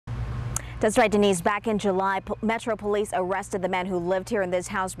That's right, Denise. Back in July, Metro Police arrested the man who lived here in this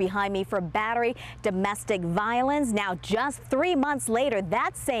house behind me for battery, domestic violence. Now, just 3 months later,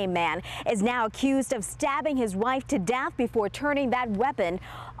 that same man is now accused of stabbing his wife to death before turning that weapon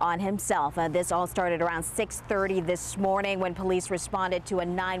on himself. This all started around 6:30 this morning when police responded to a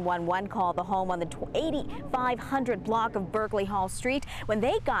 911 call. The home on the 8500 block of Berkeley Hall Street. When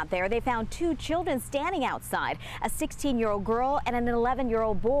they got there, they found two children standing outside, a 16-year-old girl and an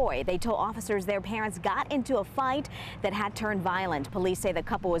 11-year-old boy. They told officers their parents got into a fight that had turned violent. Police say the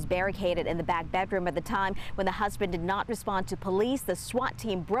couple was barricaded in the back bedroom at the time. When the husband did not respond to police, the SWAT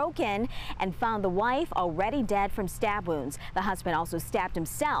team broke in and found the wife already dead from stab wounds. The husband also stabbed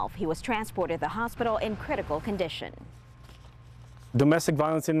himself. He was transported to the hospital in critical condition. Domestic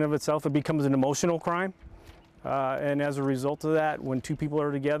violence in and of itself, it becomes an emotional crime. And as a result of that, when two people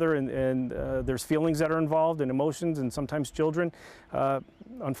are together and there's feelings that are involved and emotions and sometimes children,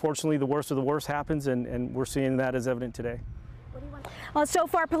 unfortunately the worst of the worst happens, and we're seeing that as evident today. Well, so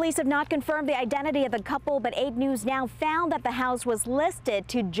far, police have not confirmed the identity of the couple, but 8 News Now found that the house was listed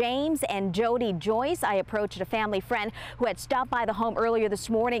to James and Jody Joyce. I approached a family friend who had stopped by the home earlier this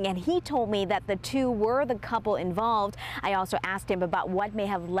morning, and he told me that the two were the couple involved. I also asked him about what may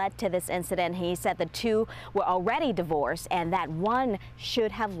have led to this incident. He said the two were already divorced and that one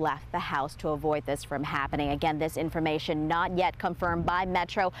should have left the house to avoid this from happening. Again, this information not yet confirmed by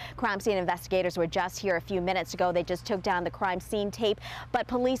Metro. Crime scene investigators were just here a few minutes ago. They just took down the crime scene tape, but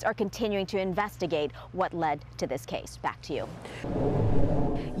police are continuing to investigate what led to this case. Back to you.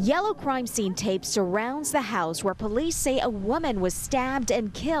 Yellow crime scene tape surrounds the house where police say a woman was stabbed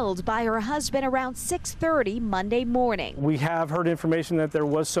and killed by her husband around 6:30 Monday morning. We have heard information that there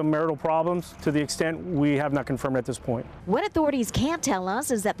was some marital problems. To the extent we have not confirmed at this point. What authorities can't tell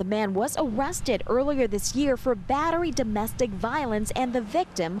us is that the man was arrested earlier this year for battery, domestic violence, and the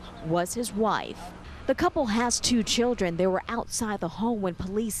victim was his wife. The couple has 2 children. They were outside the home when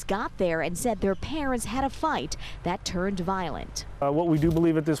police got there and said their parents had a fight that turned violent. What we do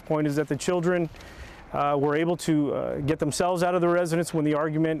believe at this point is that the children were able to get themselves out of the residence when the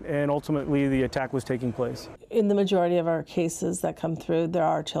argument and ultimately the attack was taking place. In the majority of our cases that come through, there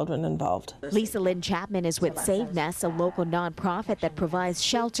are children involved. Lisa Lynn Chapman is with Save Nest, a local nonprofit that provides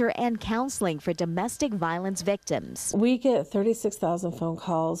shelter and counseling for domestic violence victims. We get 36,000 phone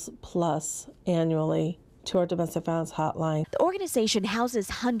calls plus annually to our domestic violence hotline. The organization houses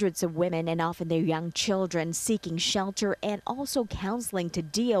hundreds of women and often their young children seeking shelter and also counseling to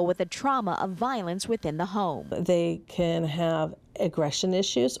deal with the trauma of violence within the home. They can have aggression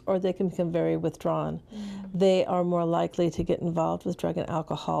issues or they can become very withdrawn. They are more likely to get involved with drug and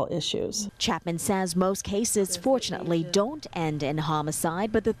alcohol issues. Chapman says most cases fortunately don't end in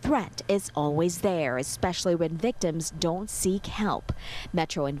homicide, but the threat is always there, especially when victims don't seek help.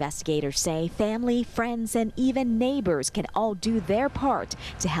 Metro investigators say family, friends, and even neighbors can all do their part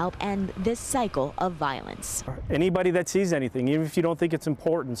to help end this cycle of violence. Anybody that sees anything, even if you don't think it's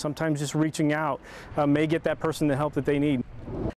important, sometimes just reaching out may get that person the help that they need.